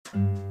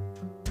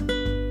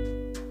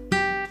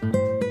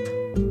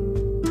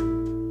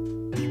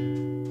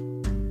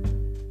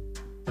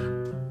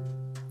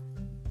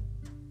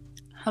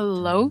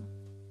Hello?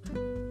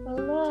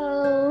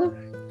 Hello.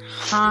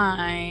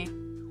 Hi.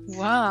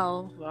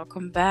 Well,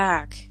 welcome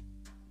back.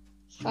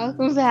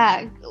 Welcome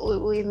back.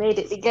 We made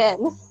it again.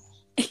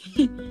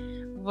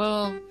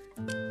 Well,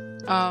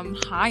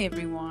 hi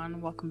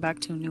everyone. Welcome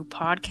back to a new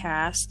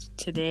podcast.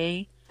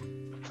 Today,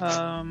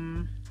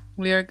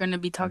 we are going to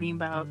be talking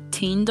about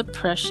teen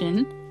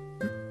depression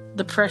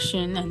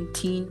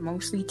and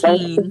mostly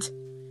teens.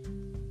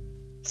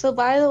 So,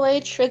 by the way,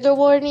 trigger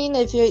warning,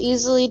 if you're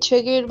easily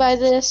triggered by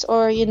this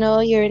or, you're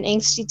an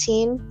angsty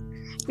teen,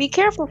 be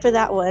careful for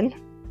that one.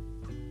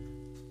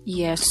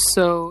 Yes,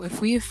 so if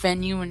we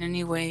offend you in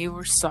any way,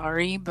 we're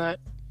sorry,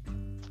 but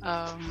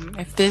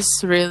if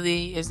this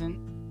really isn't,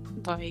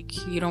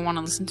 you don't want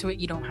to listen to it,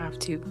 you don't have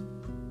to.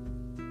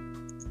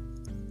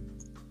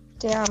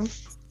 Damn.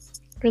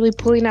 Really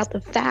pulling out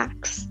the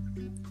facts.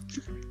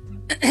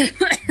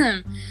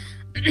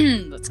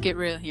 Let's get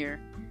real here.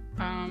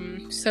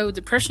 So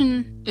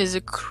depression is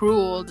a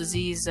cruel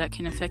disease that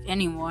can affect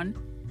anyone.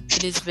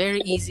 It is very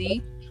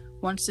easy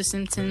once the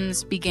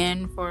symptoms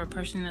begin for a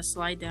person to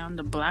slide down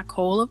the black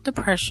hole of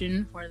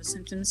depression, where the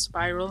symptoms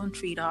spiral and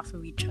feed off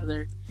of each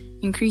other,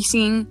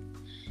 increasing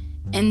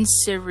in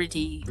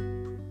severity.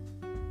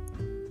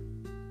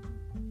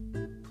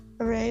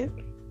 Alright.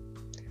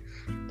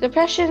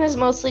 Depression is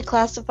mostly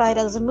classified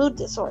as a mood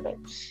disorder.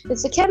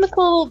 It's a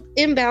chemical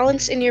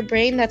imbalance in your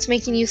brain that's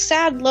making you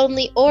sad,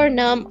 lonely, or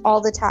numb all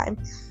the time.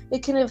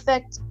 It can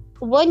affect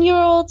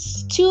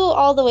 1-year-olds to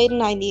all the way to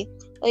 90.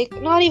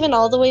 Not even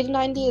all the way to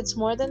 90, it's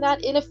more than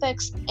that. It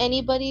affects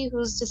anybody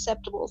who's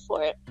susceptible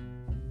for it.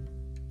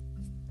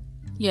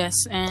 Yes,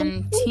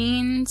 and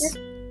teens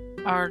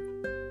are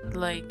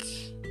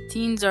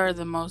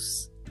the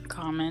most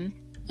common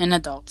in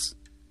adults.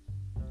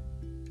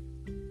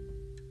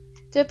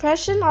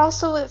 Depression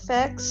also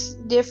affects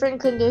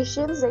different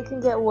conditions. They can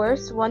get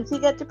worse once you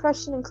get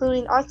depression,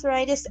 including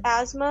arthritis,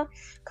 asthma,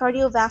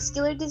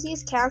 cardiovascular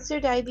disease, cancer,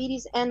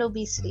 diabetes, and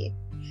obesity.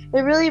 It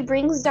really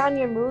brings down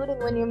your mood,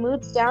 and when your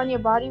mood's down, your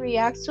body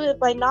reacts to it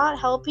by not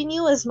helping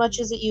you as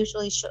much as it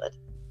usually should.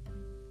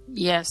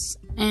 Yes,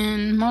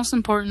 and most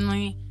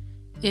importantly,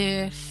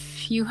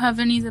 if you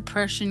have any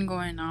depression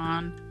going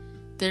on,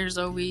 there's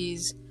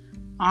always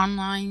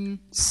online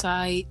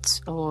sites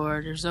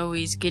or there's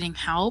always getting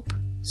help.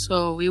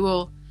 So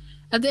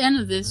at the end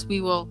of this,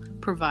 we will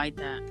provide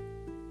that.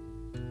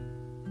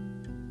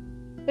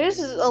 There's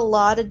a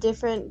lot of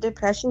different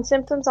depression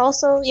symptoms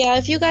also. Yeah,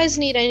 if you guys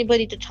need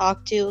anybody to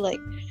talk to,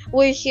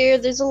 we're here.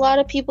 There's a lot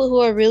of people who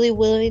are really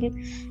willing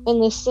and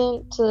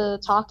listen to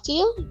talk to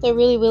you. They're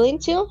really willing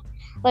to.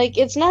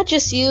 It's not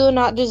just you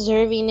not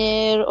deserving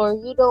it or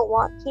you don't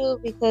want to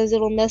because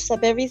it'll mess up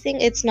everything.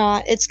 It's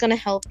not. It's going to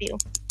help you.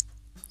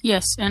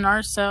 Yes, and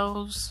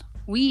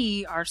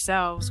we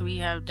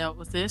have dealt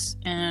with this,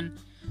 and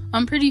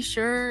I'm pretty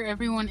sure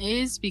everyone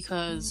is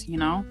because,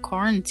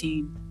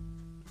 quarantine.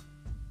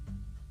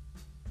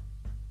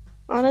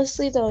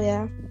 Honestly, though,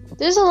 yeah.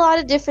 There's a lot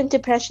of different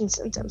depression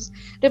symptoms.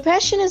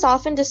 Depression is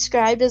often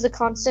described as a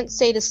constant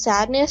state of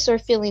sadness or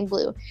feeling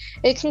blue.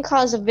 It can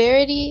cause a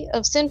variety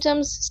of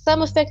symptoms.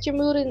 Some affect your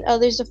mood and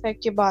others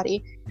affect your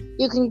body.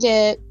 You can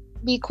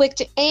be quick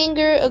to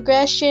anger,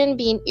 aggression,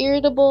 being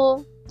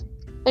irritable.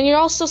 And you're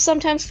also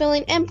sometimes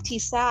feeling empty,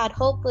 sad,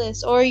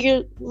 hopeless, or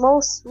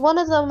one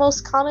of the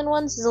most common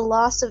ones is a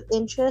loss of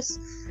interest.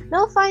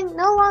 No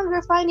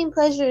longer finding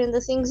pleasure in the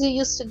things you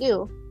used to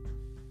do.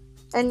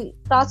 And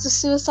thoughts of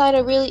suicide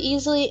are really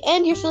easily,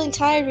 and you're feeling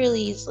tired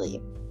really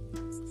easily.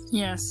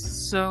 Yes,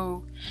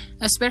 so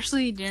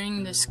especially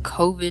during this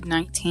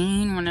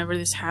COVID-19, whenever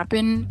this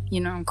happened,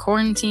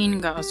 quarantine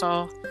got us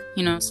all,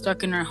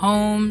 stuck in our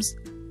homes,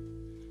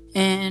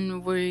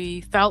 and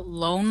we felt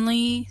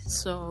lonely,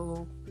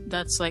 so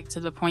that's to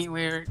the point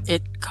where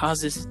it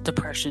causes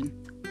depression.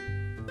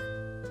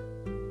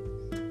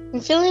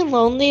 And feeling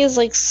lonely is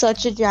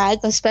such a drag,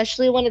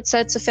 especially when it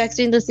starts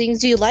affecting the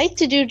things you like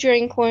to do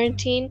during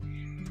quarantine,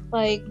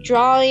 like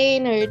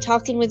drawing or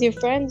talking with your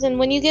friends. And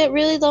when you get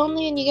really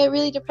lonely and you get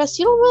really depressed,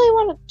 you don't really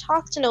want to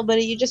talk to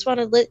nobody. You just want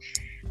to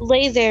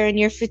lay there and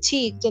you're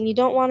fatigued and you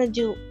don't want to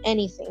do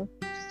anything.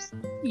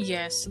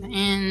 Yes,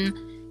 and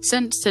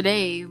since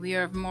today we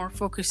are more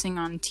focusing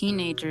on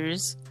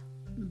teenagers,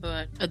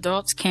 but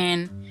adults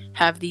can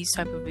have these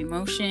type of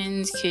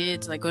emotions,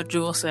 kids, like what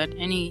Jewel said,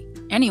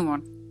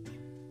 anyone.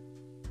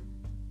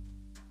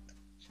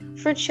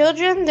 For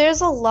children,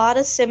 there's a lot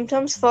of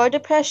symptoms for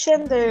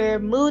depression. They're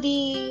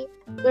moody,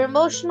 their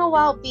emotional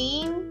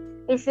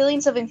well-being, their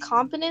feelings of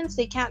incompetence,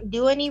 they can't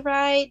do any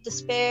right,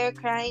 despair,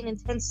 crying,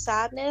 intense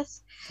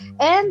sadness,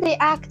 and they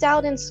act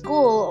out in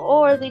school,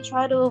 or they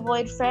try to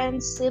avoid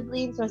friends,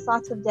 siblings, or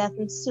thoughts of death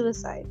and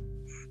suicide.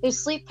 Their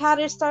sleep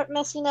patterns start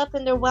messing up,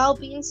 and their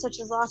well-being,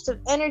 such as loss of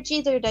energy,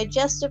 their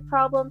digestive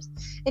problems,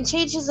 and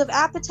changes of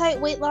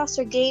appetite, weight loss,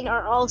 or gain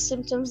are all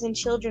symptoms in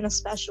children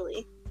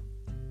especially.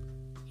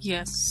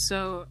 Yes,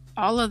 so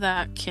all of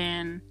that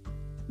can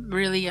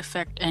really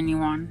affect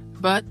anyone.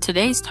 But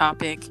today's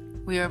topic,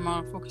 we are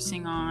more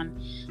focusing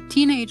on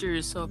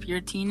teenagers. So if you're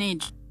a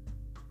teenager,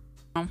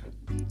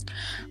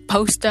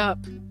 post up,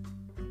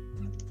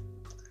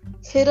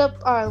 hit up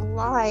our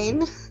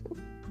line.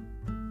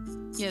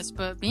 Yes,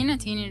 but being a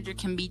teenager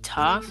can be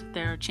tough.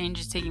 There are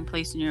changes taking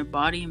place in your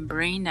body and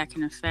brain that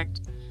can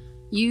affect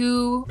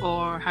you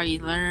or how you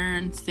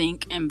learn,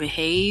 think, and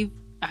behave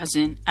as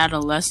in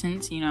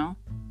adolescence,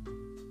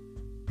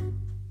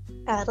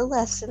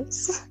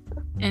 Adolescence.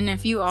 And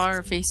if you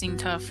are facing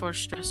tough or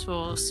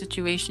stressful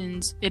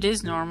situations, it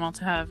is normal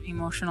to have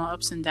emotional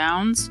ups and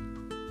downs.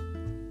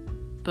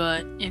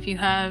 But if you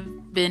have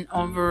been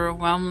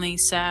overwhelmingly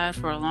sad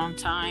for a long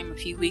time, a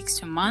few weeks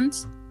to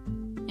months,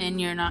 and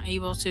you're not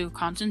able to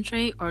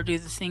concentrate or do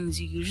the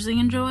things you usually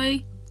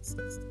enjoy,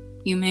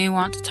 you may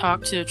want to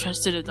talk to a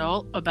trusted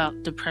adult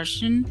about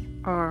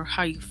depression or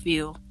how you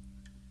feel.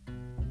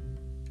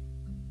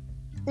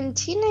 In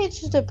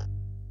teenage depression,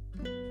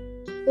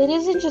 it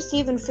isn't just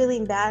even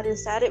feeling bad or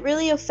sad. It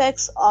really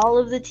affects all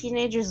of the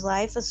teenager's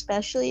life,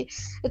 especially.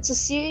 It's a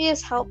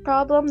serious health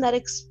problem that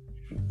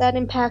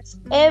impacts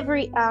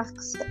every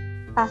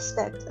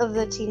aspect of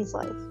the teen's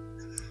life.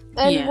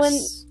 And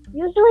Yes.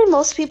 Usually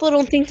most people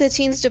don't think the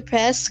teen's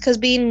depressed because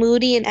being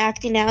moody and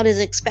acting out is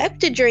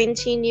expected during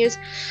teen years,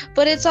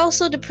 but it's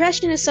also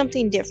depression is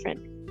something different.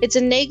 It's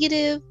a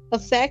negative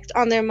effect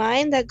on their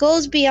mind that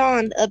goes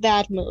beyond a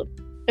bad mood.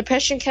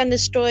 Depression can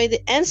destroy the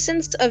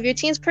essence of your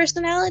teen's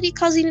personality,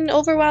 causing an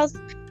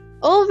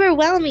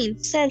overwhelming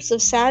sense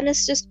of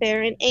sadness,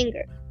 despair, and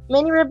anger.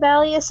 Many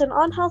rebellious and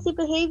unhealthy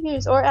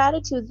behaviors or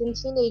attitudes in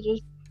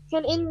teenagers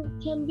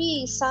can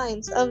be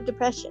signs of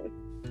depression.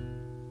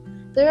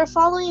 There are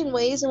following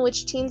ways in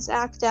which teens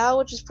act out,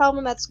 which is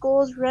problem at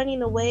schools,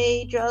 running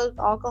away, drug,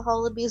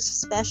 alcohol abuse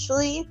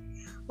especially,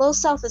 low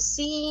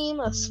self-esteem,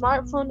 a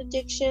smartphone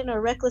addiction,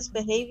 or reckless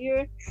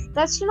behavior.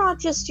 That's not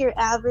just your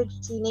average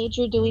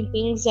teenager doing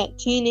things that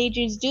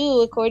teenagers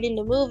do according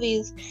to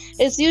movies.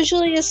 It's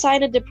usually a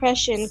sign of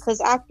depression because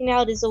acting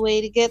out is a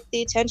way to get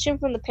the attention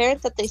from the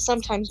parent that they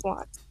sometimes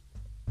want.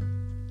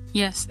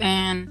 Yes,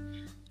 and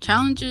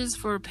challenges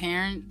for a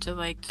parent to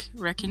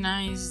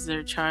recognize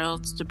their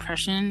child's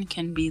depression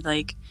can be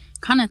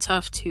kind of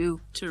tough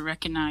too to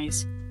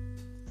recognize.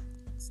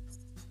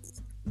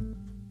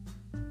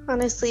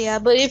 Honestly, yeah,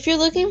 but if you're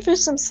looking for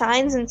some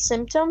signs and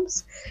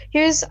symptoms,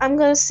 I'm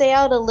going to say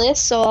out a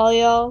list so all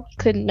y'all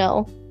could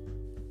know.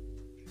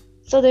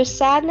 So there's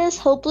sadness,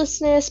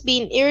 hopelessness,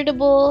 being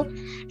irritable,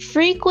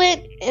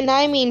 frequent, and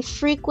I mean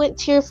frequent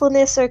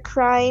tearfulness or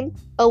crying,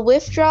 a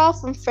withdrawal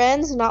from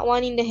friends, not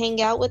wanting to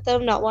hang out with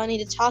them, not wanting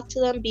to talk to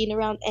them, being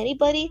around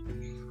anybody,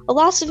 a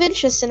loss of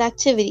interest in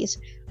activities,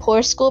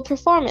 poor school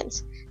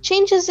performance,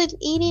 changes in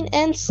eating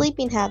and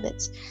sleeping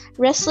habits,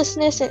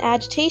 restlessness and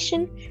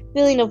agitation,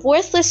 feeling of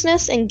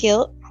worthlessness and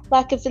guilt,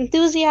 lack of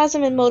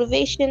enthusiasm and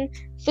motivation,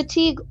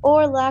 fatigue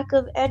or lack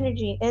of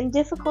energy, and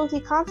difficulty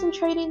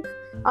concentrating,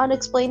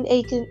 unexplained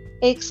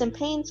aches and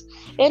pains,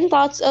 and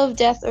thoughts of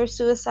death or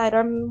suicide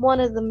are not one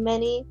of the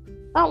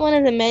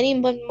many,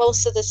 but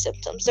most of the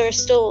symptoms. There are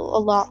still a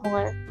lot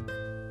more.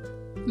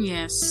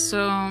 Yes,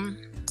 so,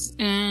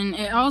 and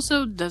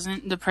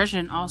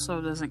depression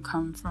also doesn't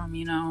come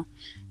from,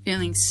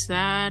 feeling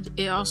sad.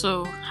 It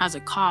also has a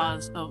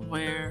cause of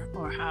where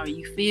or how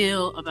you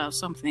feel about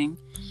something.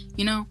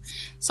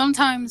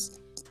 Sometimes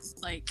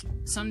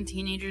some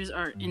teenagers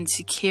are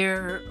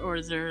insecure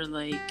or they're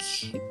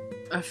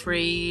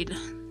afraid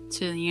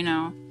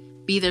to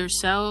be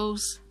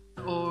themselves,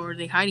 or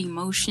they hide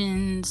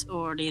emotions,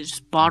 or they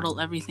just bottle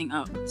everything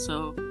up.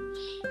 So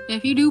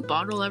if you do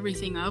bottle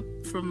everything up,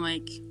 from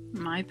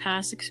my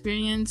past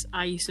experience,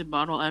 I used to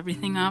bottle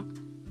everything up.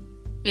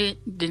 It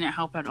didn't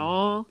help at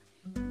all.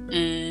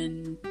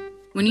 And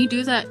when you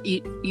do that,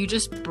 you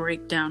just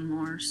break down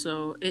more,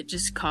 so it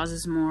just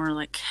causes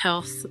more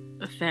health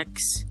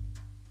effects,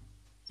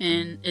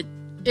 and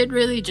it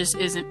really just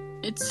isn't,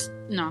 it's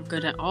not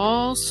good at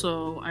all.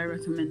 So I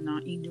recommend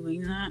not you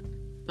doing that.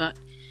 But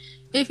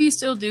if you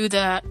still do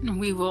that,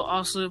 we will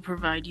also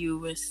provide you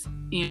with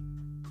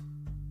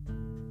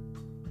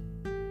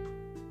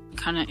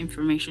kind of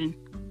information.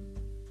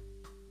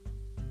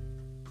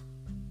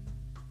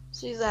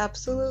 She's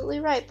absolutely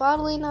right.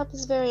 Bottling up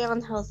is very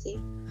unhealthy.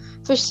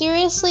 For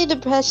seriously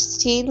depressed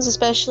teens,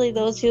 especially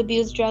those who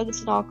abuse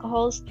drugs and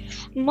alcohols,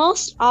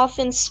 most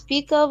often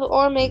speak of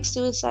or make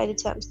suicide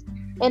attempts.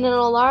 And in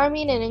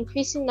alarming and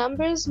increasing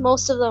numbers,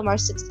 most of them are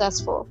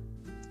successful.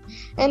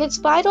 And it's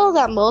vital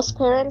that most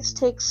parents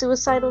take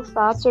suicidal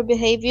thoughts or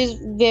behaviors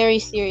very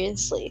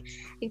seriously.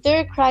 If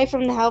they're a cry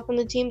from the help from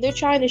the team, they're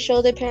trying to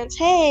show their parents,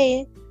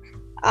 hey,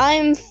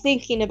 I'm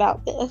thinking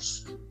about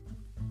this.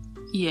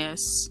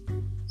 Yes.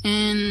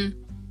 And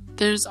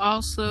there's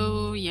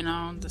also,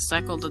 the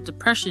cycle of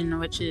depression,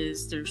 which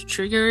is there's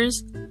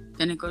triggers,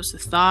 then it goes to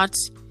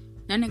thoughts,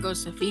 then it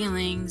goes to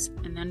feelings,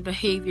 and then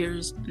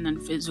behaviors, and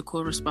then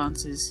physical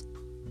responses.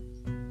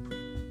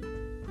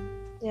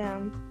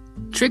 Yeah.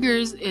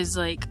 Triggers is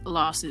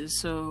losses.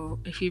 So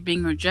if you're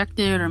being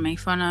rejected or made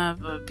fun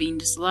of being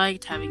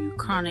disliked, having a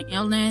chronic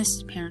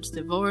illness, parents'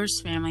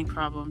 divorce, family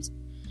problems,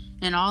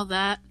 and all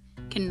that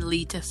can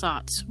lead to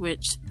thoughts,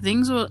 which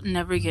things will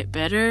never get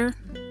better.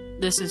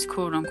 This is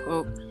quote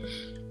unquote.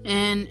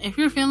 And if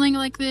you're feeling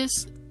like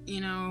this,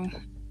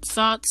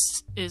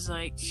 thoughts is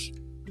like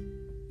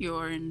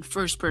you're in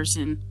first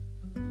person.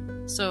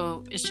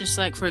 So it's just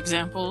like, for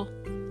example,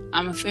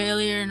 I'm a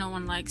failure, no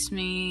one likes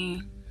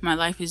me, my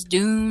life is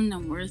doomed,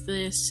 I'm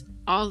worthless.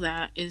 All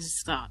that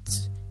is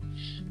thoughts.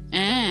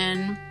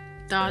 And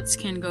thoughts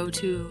can go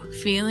to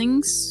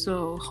feelings,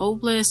 so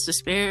hopeless,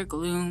 despair,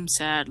 gloom,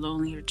 sad,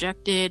 lonely,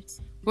 rejected,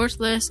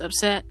 worthless,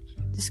 upset,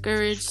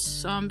 discouraged,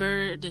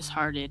 somber,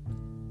 disheartened.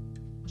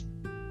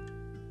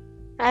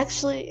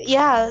 Actually,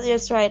 yeah,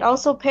 that's right.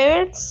 Also,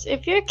 parents,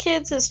 if your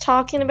kids is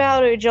talking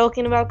about or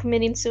joking about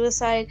committing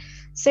suicide,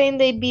 saying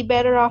they'd be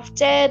better off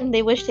dead and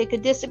they wish they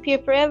could disappear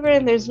forever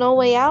and there's no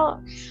way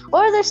out,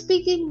 or they're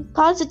speaking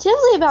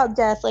positively about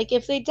death, like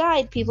if they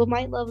died, people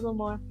might love them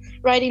more,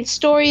 writing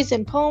stories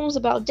and poems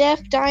about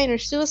death, dying, or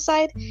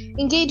suicide,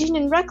 engaging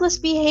in reckless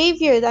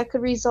behavior that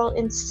could result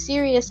in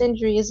serious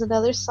injury is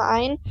another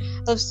sign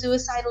of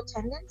suicidal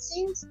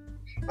tendencies.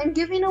 And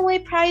giving away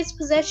prized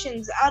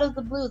possessions out of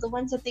the blue, the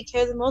ones that they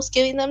care the most,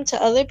 giving them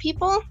to other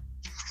people,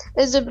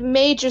 is a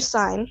major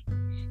sign.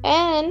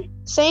 And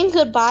saying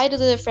goodbye to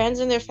their friends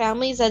and their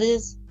families, that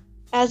is,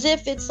 as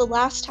if it's the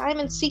last time,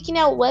 and seeking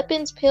out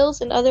weapons,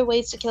 pills, and other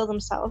ways to kill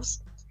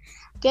themselves.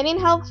 Getting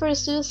help for a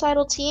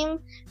suicidal teen,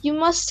 you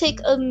must take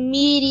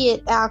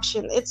immediate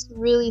action. It's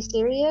really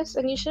serious,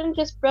 and you shouldn't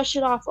just brush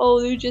it off. Oh,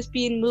 they're just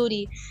being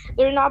moody.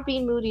 They're not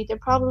being moody. They're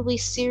probably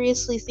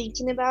seriously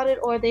thinking about it,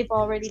 or they've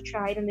already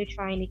tried and they're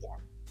trying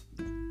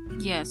again.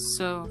 Yes,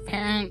 so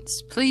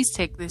parents, please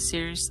take this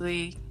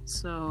seriously.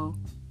 So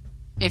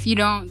if you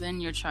don't,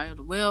 then your child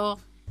will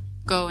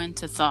go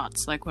into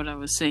thoughts, like what I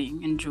was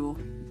saying in Jewel.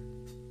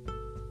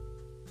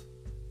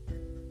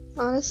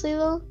 Honestly,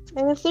 though,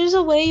 and if there's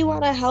a way you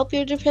want to help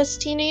your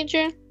depressed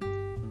teenager,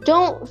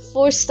 don't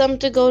force them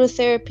to go to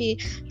therapy.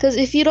 Because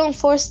if you don't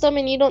force them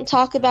and you don't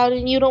talk about it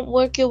and you don't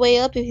work your way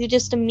up, if you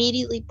just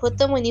immediately put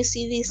them when you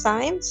see these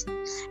signs,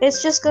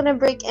 it's just going to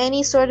break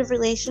any sort of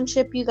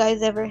relationship you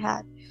guys ever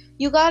had.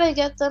 You got to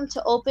get them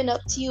to open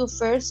up to you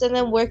first and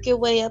then work your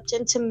way up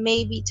into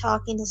maybe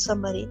talking to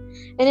somebody.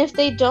 And if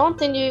they don't,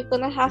 then you're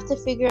going to have to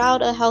figure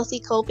out a healthy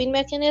coping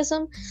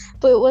mechanism.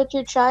 But what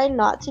you're trying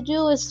not to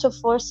do is to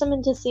force them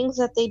into things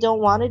that they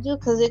don't want to do,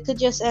 because it could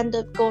just end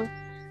up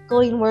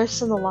going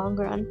worse in the long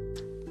run.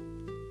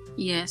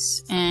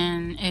 Yes,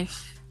 and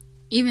if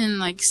even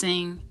like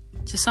saying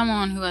to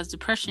someone who has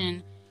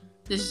depression,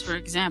 this is for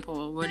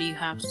example, what do you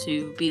have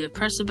to be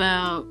depressed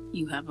about?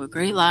 You have a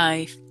great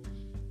life.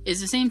 It's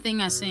the same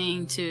thing as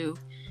saying to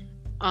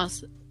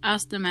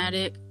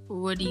asthmatic,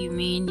 what do you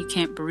mean you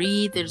can't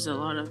breathe? There's a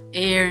lot of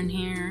air in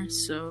here.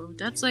 So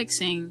that's like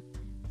saying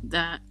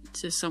that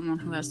to someone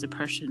who has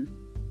depression.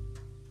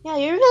 Yeah,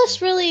 you're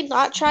just really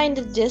not trying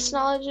to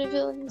disacknowledge your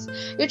feelings.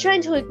 You're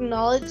trying to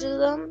acknowledge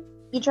them.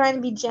 You're trying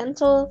to be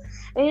gentle.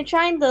 And you're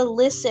trying to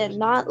listen,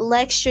 not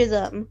lecture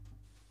them.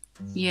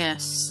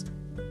 Yes.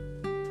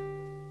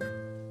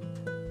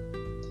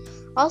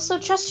 Also,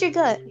 trust your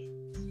gut.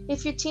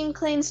 If your teen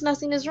claims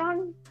nothing is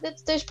wrong,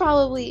 there's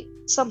probably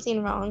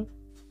something wrong.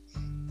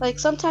 Like,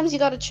 sometimes you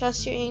gotta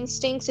trust your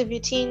instincts. If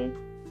your teen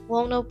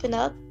won't open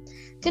up,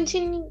 kind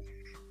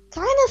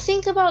of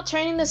think about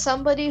turning to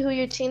somebody who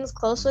your teen's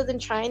close with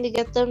and trying to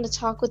get them to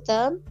talk with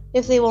them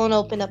if they won't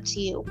open up to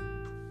you.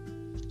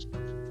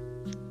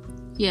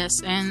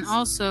 Yes, and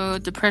also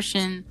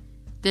depression,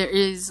 there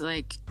is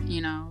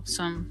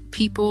some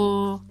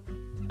people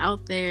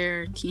out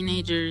there,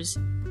 teenagers,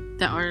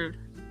 that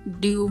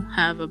do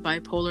have a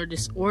bipolar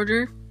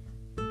disorder.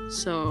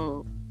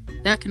 So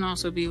that can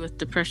also be with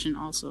depression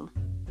also.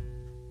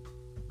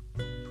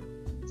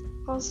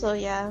 Also,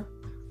 yeah.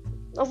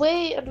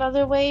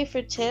 Another way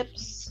for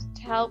tips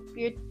to help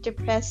your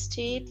depressed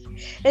teen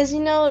is,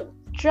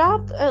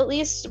 drop at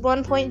least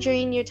one point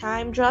during your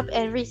time, drop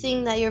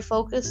everything that you're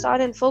focused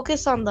on and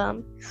focus on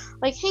them.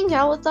 Like, hang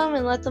out with them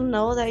and let them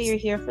know that you're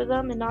here for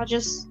them and not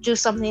just do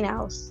something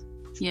else.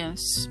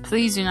 Yes,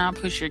 please do not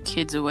push your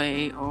kids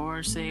away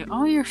or say,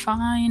 oh, you're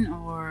fine,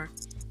 or,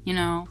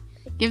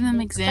 give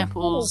them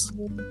examples.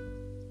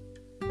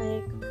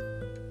 Like,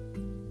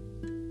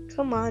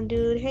 come on,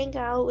 dude, hang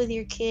out with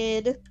your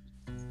kid.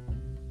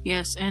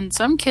 Yes, and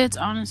some kids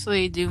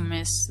honestly do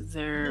miss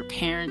their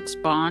parents'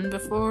 bond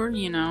before,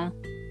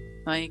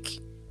 Like,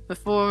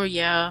 before,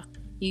 yeah,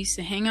 you used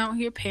to hang out with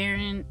your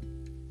parent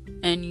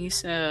and you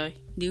used to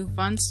do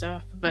fun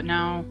stuff, but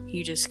now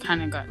you just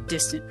kind of got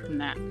distant from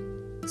that.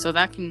 So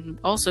that can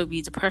also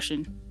be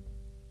depression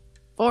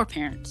for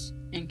parents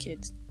and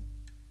kids.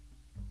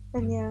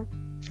 And yeah.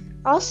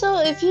 Also,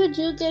 if you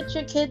do get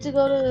your kid to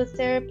go to the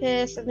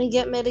therapist and they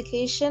get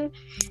medication,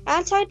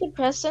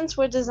 antidepressants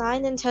were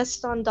designed and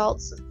tested on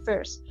adults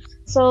first.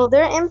 So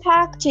their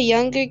impact to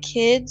younger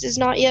kids is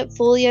not yet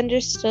fully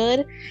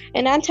understood,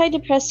 and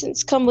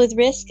antidepressants come with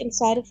risk and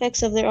side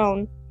effects of their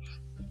own.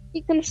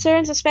 The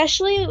concerns,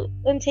 especially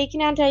when taking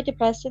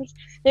antidepressants,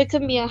 there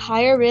can be a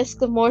higher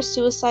risk of more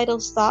suicidal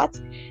thoughts,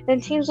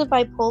 and teens with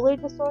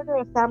bipolar disorder,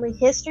 a family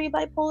history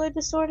bipolar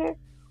disorder,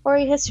 or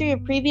a history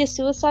of previous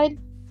suicide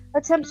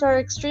attempts are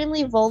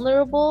extremely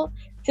vulnerable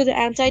to the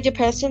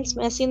antidepressants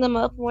messing them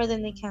up more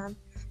than they can.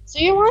 So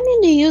you're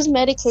wanting to use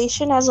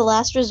medication as a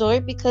last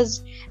resort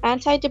because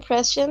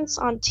antidepressants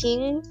on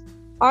teens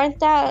aren't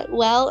that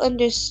well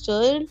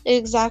understood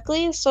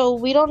exactly. So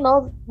we don't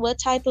know what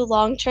type of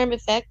long-term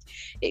effect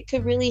it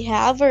could really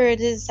have, or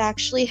it is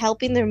actually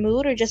helping their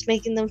mood or just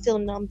making them feel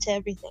numb to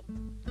everything.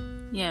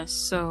 Yes,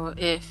 so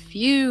if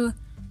you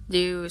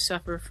do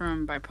suffer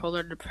from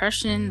bipolar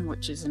depression,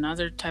 which is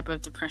another type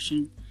of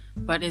depression,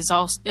 but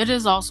it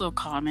is also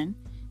common,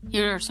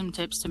 here are some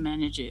tips to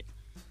manage it.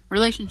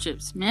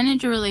 Relationships.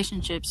 Manage your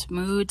relationships.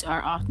 Moods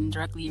are often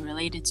directly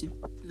related to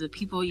the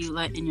people you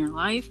let in your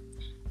life,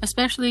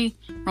 especially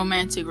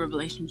romantic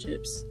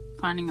relationships.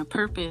 Finding a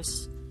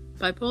purpose.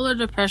 Bipolar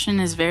depression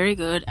is very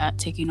good at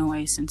taking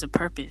away a sense of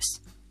purpose.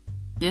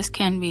 This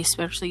can be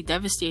especially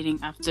devastating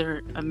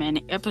after a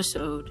manic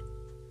episode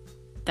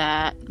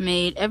that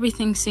made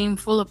everything seem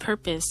full of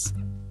purpose.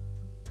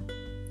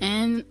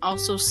 And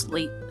also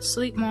sleep.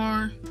 Sleep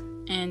more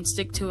and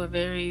stick to a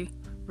very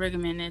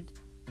regimented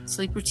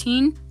sleep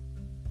routine,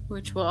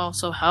 which will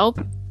also help.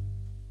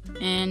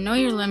 And know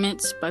your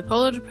limits.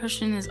 Bipolar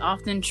depression is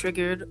often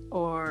triggered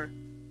or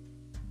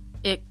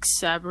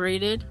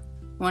exacerbated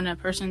when a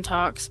person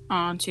talks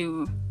on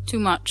too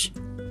much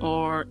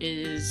or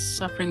is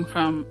suffering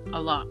from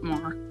a lot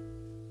more.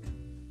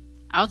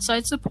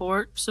 Outside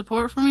support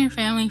from your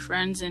family,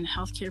 friends, and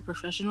healthcare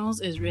professionals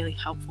is really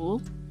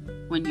helpful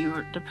when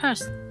you're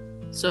depressed.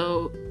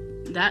 So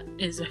that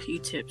is a few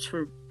tips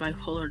for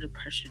bipolar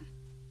depression.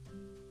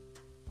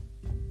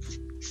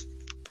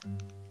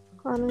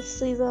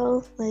 Honestly,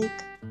 though,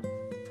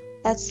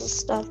 that's the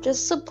stuff.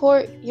 Just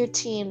support your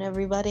teen,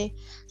 everybody.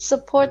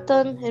 Support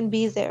them and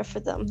be there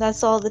for them.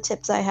 That's all the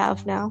tips I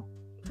have now.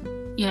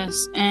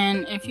 Yes,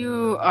 and if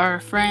you are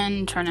a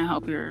friend trying to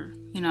help your,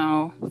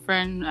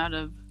 friend out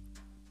of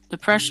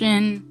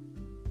depression,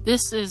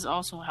 this is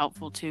also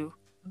helpful too.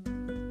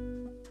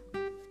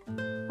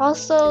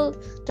 Also,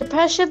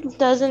 depression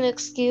doesn't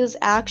excuse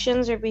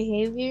actions or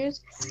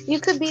behaviors. You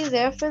could be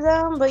there for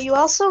them, but you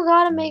also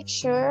gotta make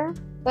sure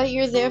that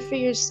you're there for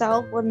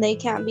yourself when they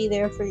can't be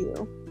there for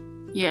you.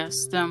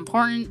 Yes, the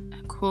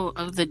important quote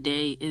of the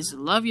day is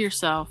love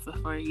yourself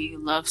before you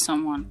love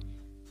someone,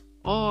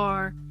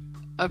 or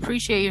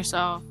appreciate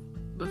yourself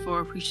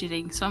before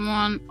appreciating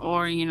someone,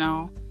 or,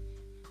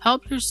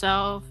 help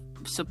yourself,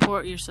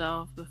 support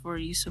yourself before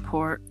you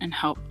support and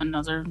help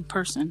another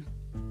person.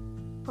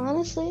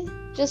 Honestly,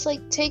 just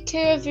take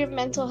care of your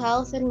mental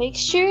health and make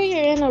sure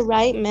you're in a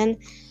right mental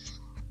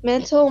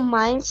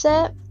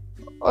mindset,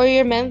 or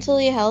you're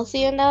mentally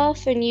healthy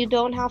enough and you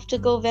don't have to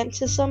go vent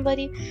to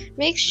somebody.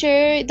 Make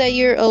sure that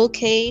you're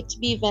okay to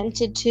be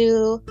vented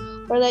to,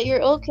 or that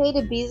you're okay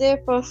to be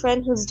there for a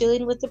friend who's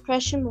dealing with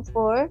depression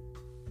before.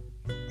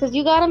 Because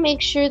you gotta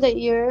make sure that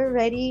you're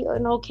ready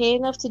and okay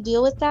enough to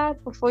deal with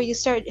that before you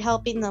start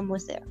helping them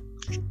with it.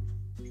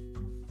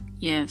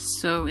 Yes,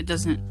 so it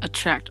doesn't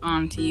attract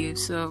onto you.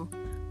 So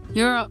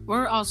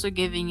we're also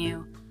giving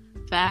you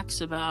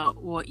facts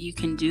about what you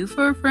can do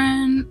for a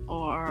friend,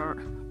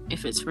 or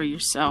if it's for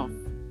yourself.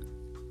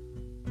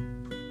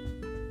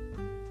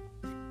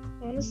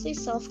 Honestly,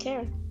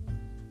 self-care.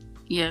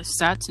 Yes,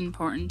 that's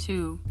important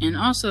too. And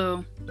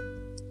also,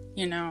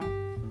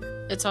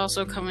 it's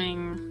also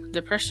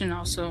depression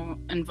also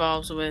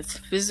involves with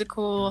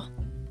physical,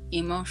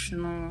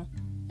 emotional,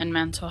 and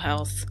mental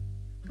health.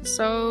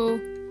 So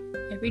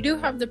if you do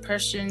have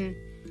depression,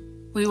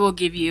 we will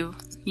give you,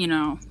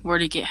 where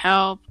to get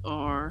help,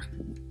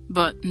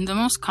 but the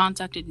most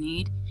contacted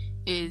need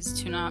is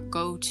to not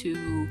go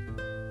to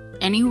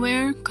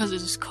anywhere because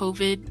it's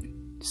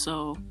COVID.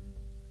 So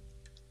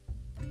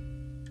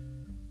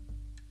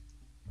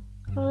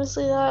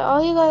honestly,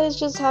 all you guys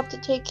just have to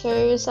take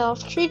care of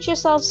yourself. Treat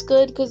yourselves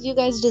good because you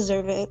guys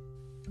deserve it.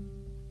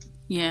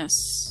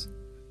 Yes,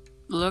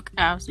 look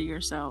after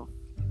yourself.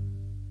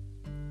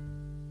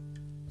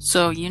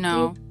 So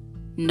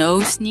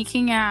no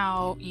sneaking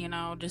out,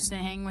 just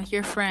hang with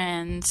your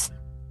friends.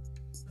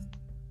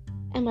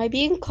 Am I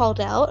being called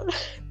out?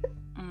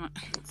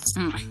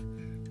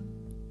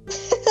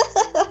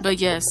 But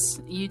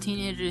yes, you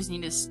teenagers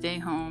need to stay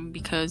home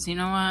because you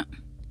know what?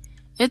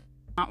 It's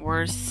not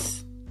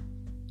worth,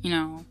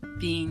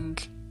 being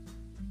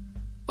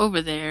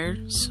over there.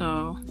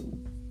 So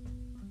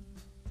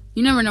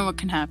you never know what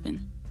can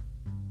happen.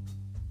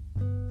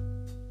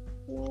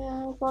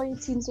 Yeah, if all you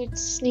teens are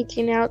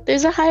sneaking out,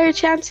 there's a higher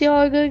chance y'all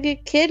are gonna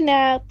get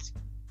kidnapped.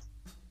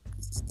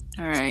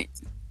 Alright.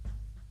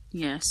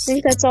 Yes. I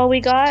think that's all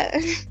we got.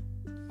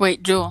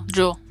 Wait, Joel,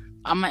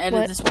 I'm gonna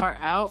edit this part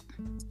out.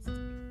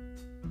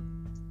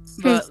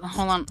 But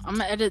hold on, I'm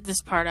gonna edit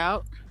this part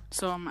out.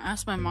 So I'm gonna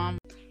ask my mom.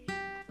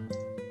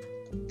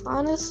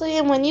 Honestly,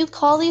 and when you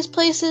call these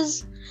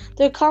places,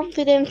 they're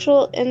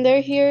confidential and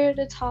they're here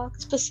to talk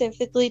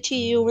specifically to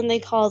you when they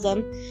call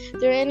them.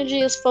 Their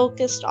energy is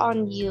focused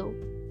on you.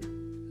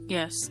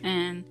 Yes,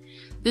 and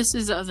this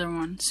is the other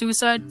one.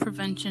 Suicide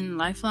Prevention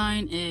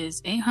Lifeline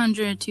is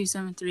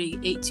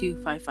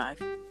 800-273-8255.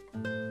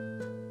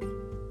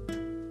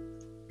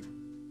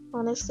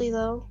 Honestly,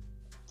 though.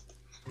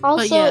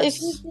 Also, yes.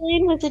 if you're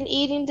dealing with an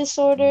eating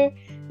disorder,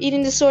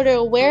 eating disorder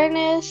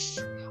awareness,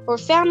 or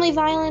family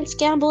violence,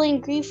 gambling,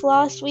 grief,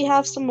 loss, we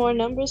have some more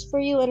numbers for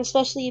you, and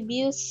especially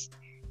abuse.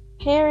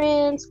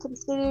 Parents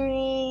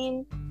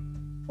considering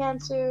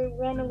cancer,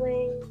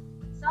 runaway,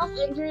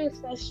 self-injury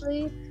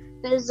especially.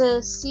 There's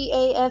a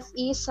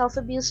CAFE,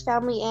 Self-Abuse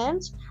Family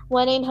Ends,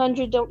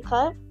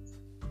 1-800-DON'T-CUT.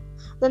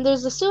 Then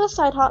there's the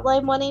suicide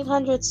hotline,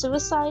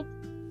 1-800-SUICIDE,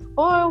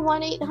 or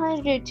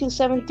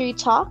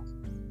 1-800-273-TALK.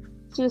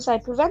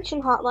 Suicide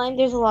prevention hotline.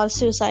 There's a lot of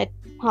suicide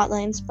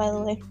hotlines, by the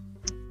way.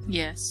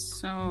 Yes,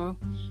 so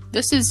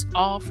this is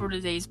all for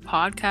today's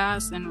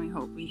podcast, and we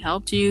hope we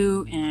helped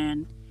you,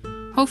 and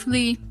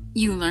hopefully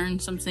you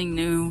learned something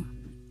new.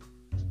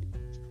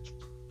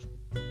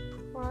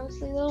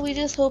 Honestly, though, we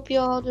just hope you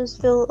all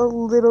just feel a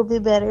little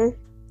bit better.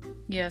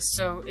 Yes,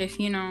 so if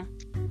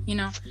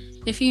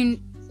if you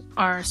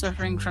are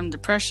suffering from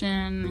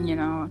depression,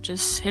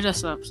 just hit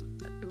us up.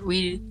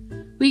 We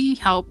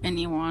help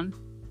anyone.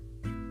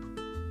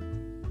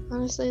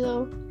 Honestly,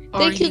 though, Or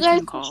thank you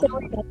guys for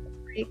showing up.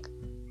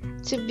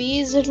 To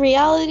Bees in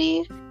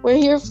reality, we're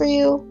here for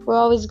you. We're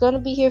always gonna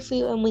be here for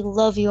you, and we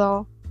love you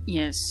all.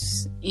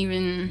 Yes,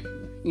 we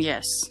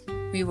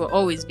will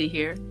always be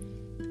here.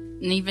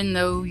 And even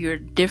though you're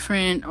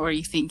different or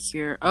you think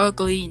you're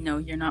ugly, no,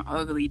 you're not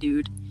ugly,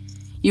 dude.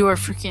 You are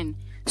freaking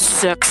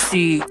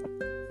sexy.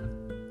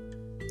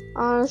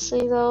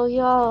 Honestly, though,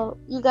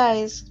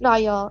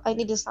 I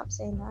need to stop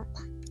saying that.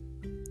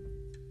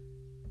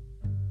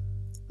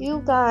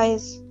 You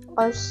guys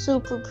are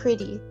super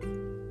pretty.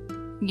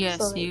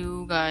 Yes,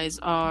 you guys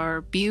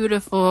are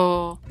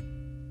beautiful,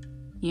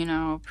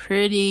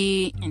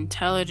 pretty,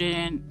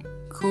 intelligent,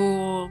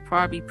 cool,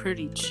 probably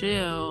pretty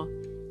chill.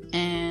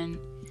 And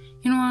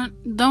you know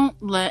what? Don't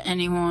let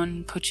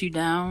anyone put you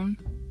down.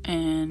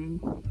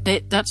 And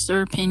that's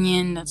their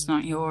opinion, that's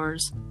not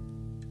yours.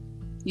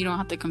 You don't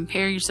have to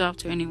compare yourself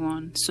to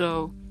anyone.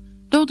 So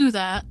don't do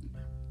that,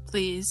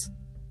 please.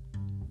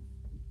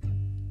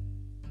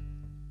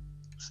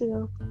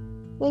 So,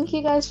 thank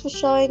you guys for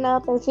showing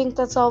up. I think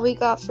that's all we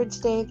got for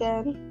today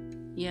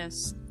again.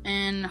 Yes,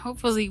 and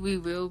hopefully we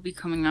will be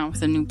coming out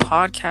with a new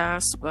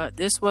podcast, but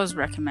this was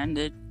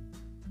recommended.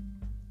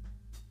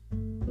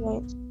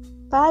 Right.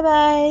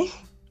 Bye-bye.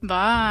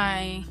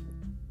 Bye.